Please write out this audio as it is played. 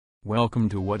Welcome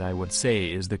to what I would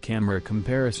say is the camera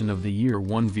comparison of the year.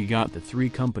 We got the three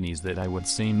companies that I would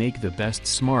say make the best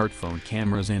smartphone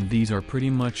cameras, and these are pretty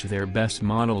much their best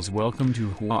models. Welcome to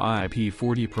Huawei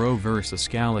P40 Pro versus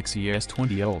Galaxy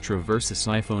S20 Ultra versus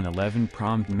iPhone 11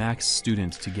 Pro Max.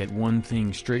 Students, to get one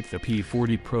thing straight, the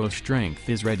P40 Pro strength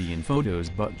is ready in photos,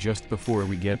 but just before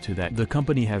we get to that, the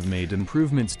company have made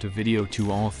improvements to video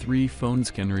too. All three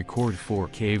phones can record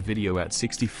 4K video at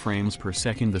 60 frames per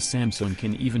second. The Samsung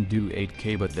can even do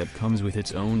 8K, but that comes with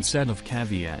its own set of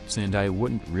caveats, and I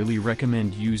wouldn't really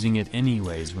recommend using it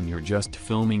anyways when you're just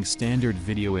filming standard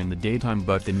video in the daytime.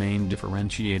 But the main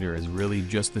differentiator is really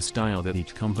just the style that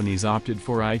each company's opted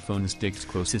for. iPhone sticks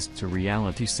closest to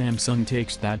reality, Samsung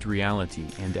takes that reality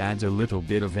and adds a little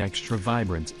bit of extra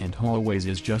vibrance, and Huawei's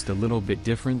is just a little bit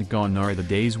different. Gone are the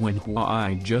days when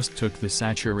Huawei just took the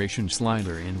saturation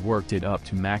slider and worked it up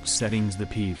to max settings. The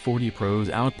P40 Pro's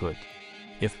output,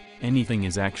 if anything,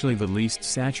 is actually the least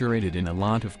saturated. In a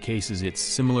lot of cases it's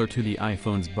similar to the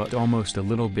iPhone's, but almost a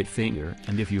little bit fainter,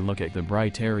 and if you look at the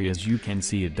bright areas you can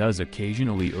see it does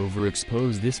occasionally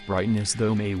overexpose. This brightness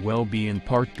though may well be in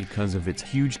part because of its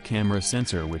huge camera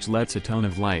sensor, which lets a ton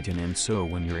of light in, and so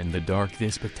when you're in the dark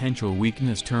this potential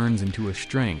weakness turns into a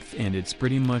strength, and it's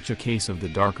pretty much a case of the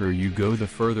darker you go the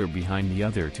further behind the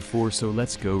other two. So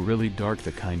let's go really dark,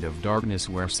 the kind of darkness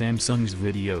where Samsung's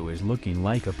video is looking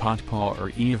like a potpaw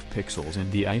or E of pixels, and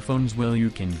the iPhone's, well, you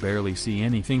can barely see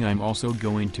anything. I'm also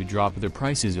going to drop the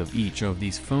prices of each of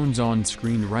these phones on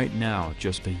screen right now,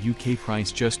 just the UK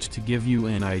price, just to give you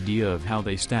an idea of how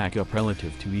they stack up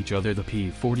relative to each other. The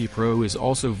P40 Pro is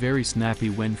also very snappy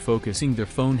when focusing. The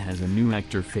phone has a new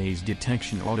actor phase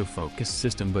detection autofocus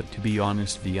system, but to be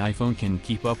honest the iPhone can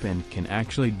keep up and can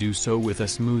actually do so with a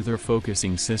smoother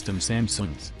focusing system.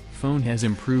 Samsung's phone has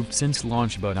improved since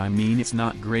launch, but I mean it's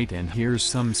not great, and here's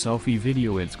some selfie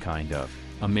video. It's kind of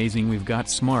amazing. We've got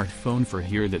smartphone for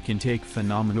here that can take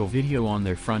phenomenal video on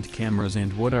their front cameras,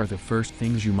 and what are the first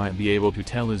things you might be able to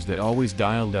tell is that always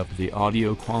dialed up the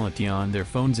audio quality on their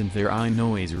phones, and their eye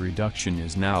noise reduction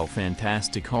is now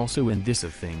fantastic also. And this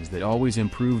of things that always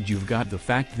improved, you've got the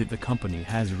fact that the company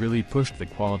has really pushed the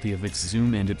quality of its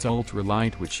zoom and its ultra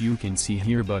light, which you can see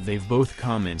here, but they've both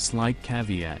come in slight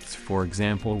caveats. For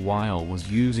example, Huawei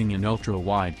was using an ultra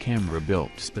wide camera built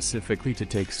specifically to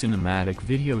take cinematic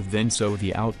video, then so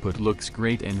the output looks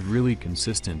great and really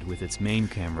consistent with its main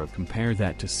camera. Compare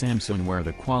that to Samsung, where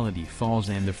the quality falls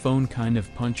and the phone kind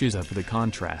of punches up the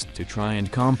contrast to try and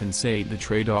compensate. The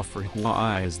trade-off for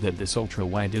Huawei is that this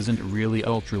ultra-wide isn't really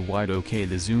ultra-wide. Okay,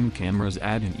 the zoom cameras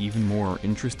add an even more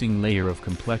interesting layer of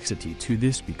complexity to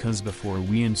this, because before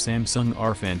we and Samsung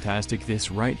are fantastic, this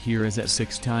right here is at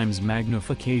 6 times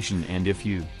magnification, and if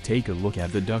you take a look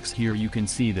at the ducks here you can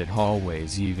see that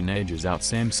Huawei's even edges out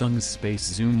Samsung's space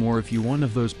zoom. Or if you one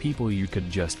of those people, you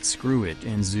could just screw it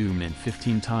and zoom in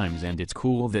 15 times, and it's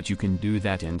cool that you can do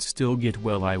that and still get,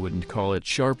 well, I wouldn't call it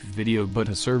sharp video, but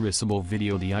a serviceable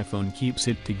video. The iPhone keeps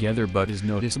it together but is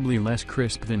noticeably less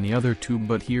crisp than the other two.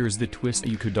 But here's the twist: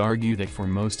 you could argue that for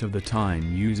most of the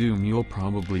time you zoom you'll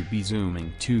probably be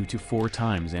zooming 2 to 4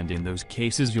 times, and in those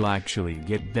cases you'll actually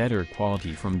get better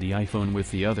quality from the iPhone.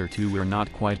 With the other two are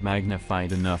not quite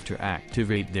magnified enough to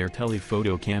activate their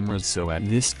telephoto cameras, so at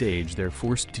this stage they're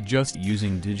forced to just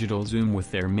using digital zoom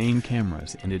with their main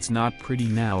cameras, and it's not pretty.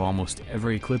 Now almost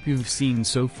every clip you've seen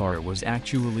so far was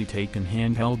actually taken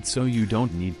handheld, so you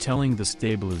don't need telling. The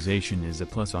stabilization is a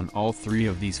plus on all three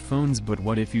of these phones, but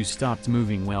what if you stopped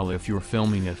moving? Well, if you're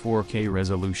filming at 4K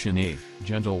resolution, a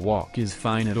gentle walk is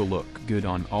fine, it'll look good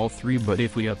on all three, but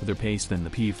if we up the pace then the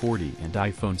P40 and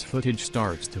iPhone's footage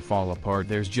starts to fall apart.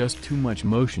 There's just too much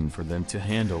motion for them to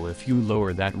handle. If you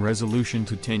lower that resolution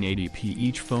to 1080p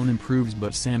each phone improves,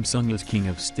 but Samsung is king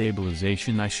of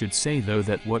stabilization. I should say though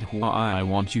that what Huawei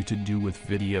wants you to do with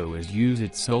video is use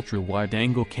its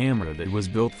ultra-wide-angle camera that was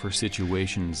built for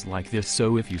situations like this,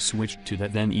 so if you switch to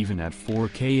that then even at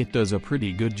 4K it does a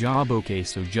pretty good job. Okay,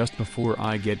 so just before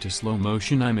I get to slow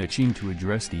motion I'm itching to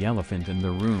address the elephant in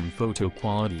the room: photo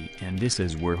quality, and this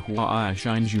is where Huawei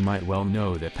shines. You might well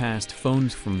know that past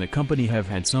phones from the company have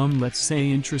had some, let's say,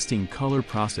 interesting color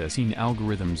processing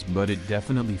algorithms, but it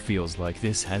definitely feels like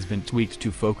this has been tweaked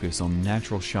to focus on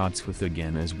natural shots with,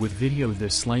 again as with video, the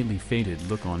slightly faded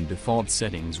look on default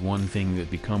settings. One thing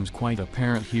that becomes quite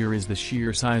apparent here is the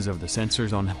sheer size of the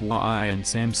sensors on Huawei and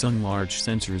Samsung. Large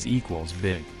sensors equals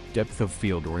big depth of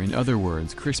field, or in other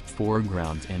words crisp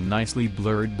foregrounds and nicely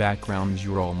blurred backgrounds.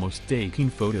 You're almost taking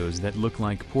photos that look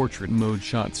like portrait mode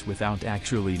shots without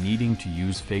actually needing to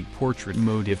use fake portrait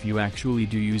mode. If you actually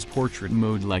do use portrait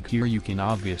mode like here, you can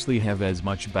obviously have as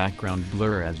much background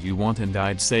blur as you want, and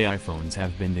I'd say iPhones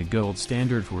have been the gold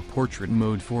standard for portrait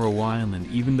mode for a while, and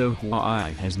even though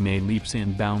Huawei has made leaps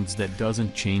and bounds, that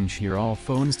doesn't change here. All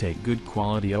phones take good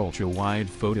quality ultra-wide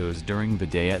photos during the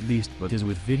day at least, but is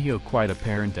with video quite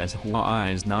apparent as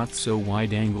Huawei's not so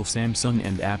wide-angle Samsung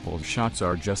and Apple's shots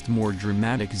are just more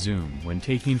dramatic. Zoom when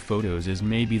taking photos is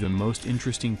maybe the most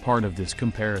interesting part of this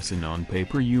comparison. On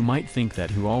paper you might think that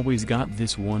Huawei's got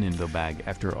this one in the bag.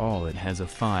 After all, it has a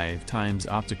 5 times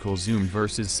optical zoom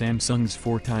versus Samsung's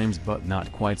 4 times, but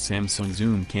not quite. Samsung's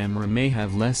zoom camera may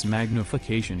have less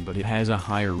magnification, but it has a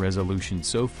higher resolution,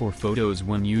 so for photos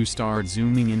when you start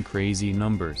zooming in crazy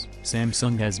numbers,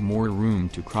 Samsung has more room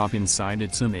to crop inside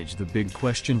its image. The big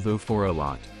question though for a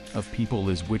lot of people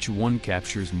is which one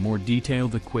captures more detail.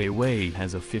 The Huawei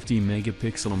has a 50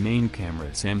 megapixel main camera,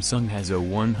 Samsung has a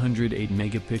 108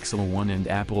 megapixel one, and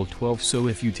Apple 12. So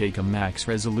if you take a max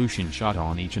resolution shot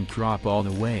on each and crop all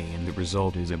the way, and the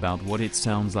result is about what it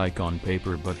sounds like on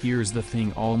paper. But here's the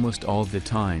thing, almost all the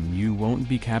time you won't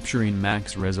be capturing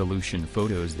max resolution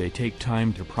photos. They take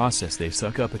time to process, they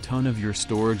suck up a ton of your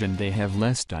storage, and they have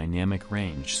less dynamic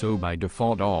range. So by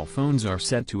default all phones are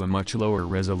set to a much lower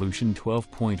resolution,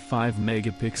 12.5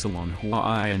 megapixel on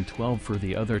Huawei and 12 for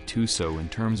the other two. So in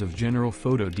terms of general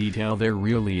photo detail there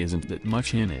really isn't that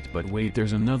much in it. But wait,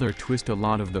 there's another twist. A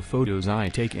lot of the photos I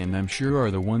take, and I'm sure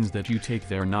are the ones that you take,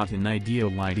 they're not in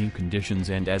ideal lighting conditions,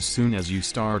 and as soon as you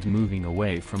start moving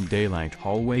away from daylight,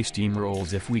 hallway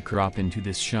steamrolls. If we crop into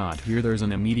this shot here, there's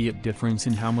an immediate difference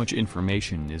in how much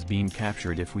information is being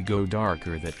captured. If we go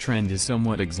darker, that trend is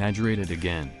somewhat exaggerated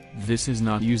again. This is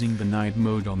not using the night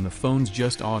mode on the phones,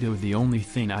 just auto. The only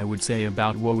thing I would say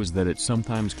about Huawei is that it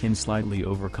sometimes can slightly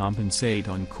overcompensate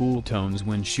on cool tones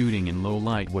when shooting in low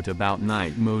light. What about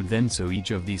night mode then? So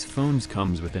each of these phones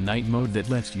comes with a night mode that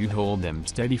lets you hold them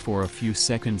steady for a few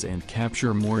seconds and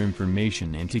capture more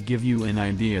information. And to give you an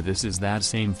idea, this is that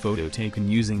same photo taken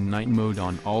using night mode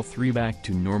on all three. Back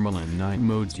to normal and night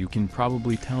modes, you can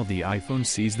probably tell the iPhone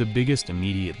sees the biggest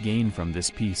immediate gain from this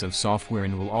piece of software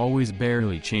and will always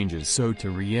barely change. So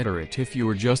to reiterate, if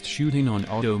you're just shooting on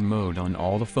auto mode on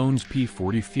all the phones,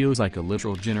 P40 feels like a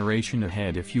literal generation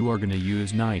ahead. If you are gonna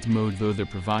use night mode though, the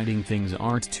providing things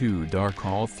aren't too dark,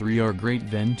 all three are great.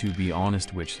 Then to be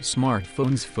honest, which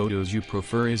smartphone's photos you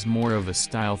prefer is more of a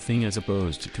style thing as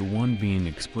opposed to one being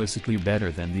explicitly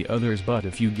better than the others. But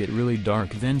if you get really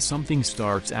dark, then something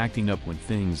starts acting up. When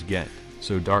things get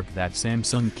so dark that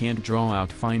Samsung can't draw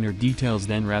out finer details,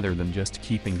 then rather than just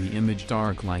keeping the image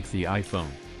dark like the iPhone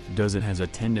does, it has a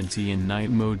tendency in night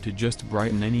mode to just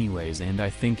brighten anyways, and I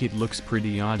think it looks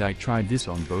pretty odd. I tried this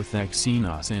on both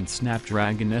Exynos and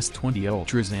Snapdragon S20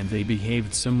 Ultras and they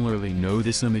behaved similarly. No,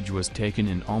 this image was taken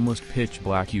in almost pitch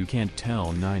black. You can't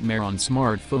tell. Nightmare on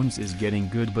smartphones is getting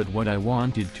good, but what I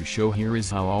wanted to show here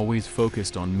is how always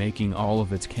focused on making all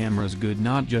of its cameras good,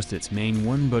 not just its main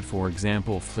one, but for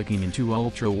example flicking into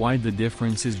ultra wide. The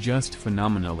difference is just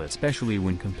phenomenal, especially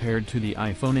when compared to the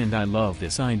iPhone, and I love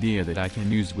this idea that I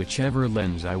can use whichever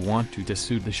lens I want to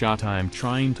suit the shot I'm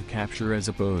trying to capture, as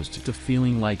opposed to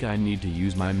feeling like I need to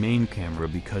use my main camera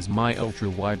because my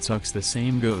ultra-wide sucks. The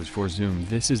same goes for zoom.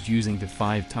 This is using the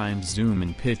 5 times zoom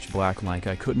in pitch black, like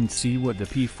I couldn't see what the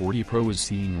P40 Pro is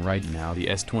seeing right now. The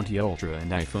S20 Ultra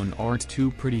and iPhone aren't too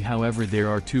pretty. However, there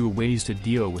are two ways to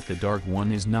deal with the dark.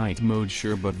 One is night mode,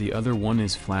 sure, but the other one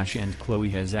is flash, and Chloe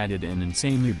has added an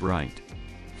insanely bright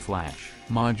flash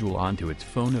module onto its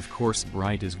phone. Of course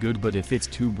bright is good, but if it's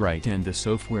too bright and the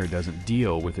software doesn't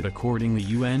deal with it accordingly,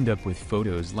 you end up with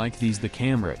photos like these. The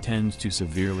camera tends to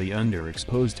severely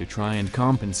underexpose to try and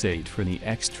compensate for the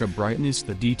extra brightness.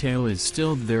 The detail is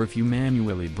still there. If you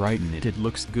manually brighten it, it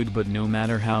looks good, but no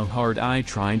matter how hard I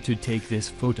tried to take this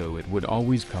photo, it would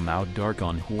always come out dark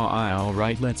on Huawei.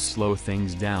 Alright, let's slow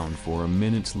things down for a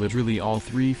minute. Literally all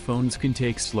three phones can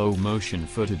take slow motion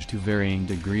footage to varying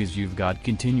degrees. You've got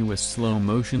continuous slow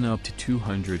motion up to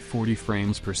 240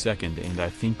 frames per second, and I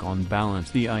think on balance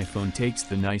the iPhone takes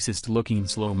the nicest looking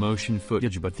slow motion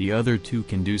footage, but the other two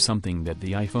can do something that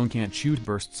the iPhone can't: shoot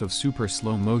bursts of super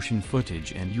slow motion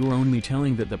footage. And you're only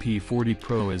telling that the P40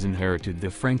 Pro has inherited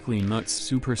the frankly nuts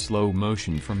super slow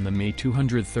motion from the May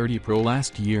 230 Pro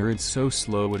last year. It's so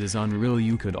slow it is unreal.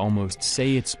 You could almost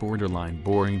say it's borderline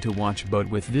boring to watch, but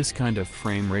with this kind of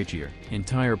frame rate, your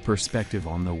entire perspective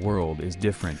on the world is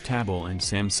different. Apple and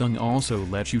Samsung also also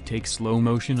lets you take slow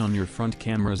motion on your front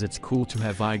cameras. It's cool to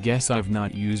have. I guess I've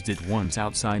not used it once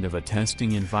outside of a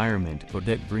testing environment, but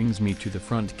that brings me to the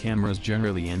front cameras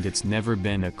generally, and it's never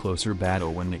been a closer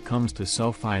battle when it comes to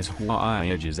selfies. Huawei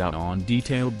edges out on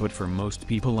detail, but for most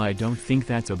people I don't think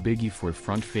that's a biggie for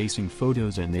front-facing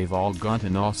photos, and they've all got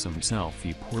an awesome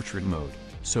selfie portrait mode.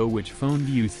 So which phone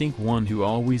do you think won?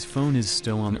 Huawei's phone is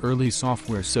still on early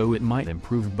software, so it might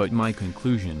improve, but my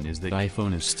conclusion is that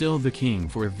iPhone is still the king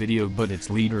for video, but its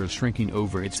leader is shrinking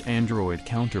over its Android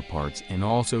counterparts, and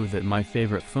also that my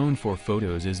favorite phone for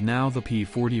photos is now the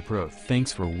P40 Pro.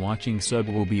 Thanks for watching. Sub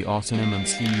will be awesome, and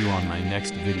see you on my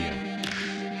next video.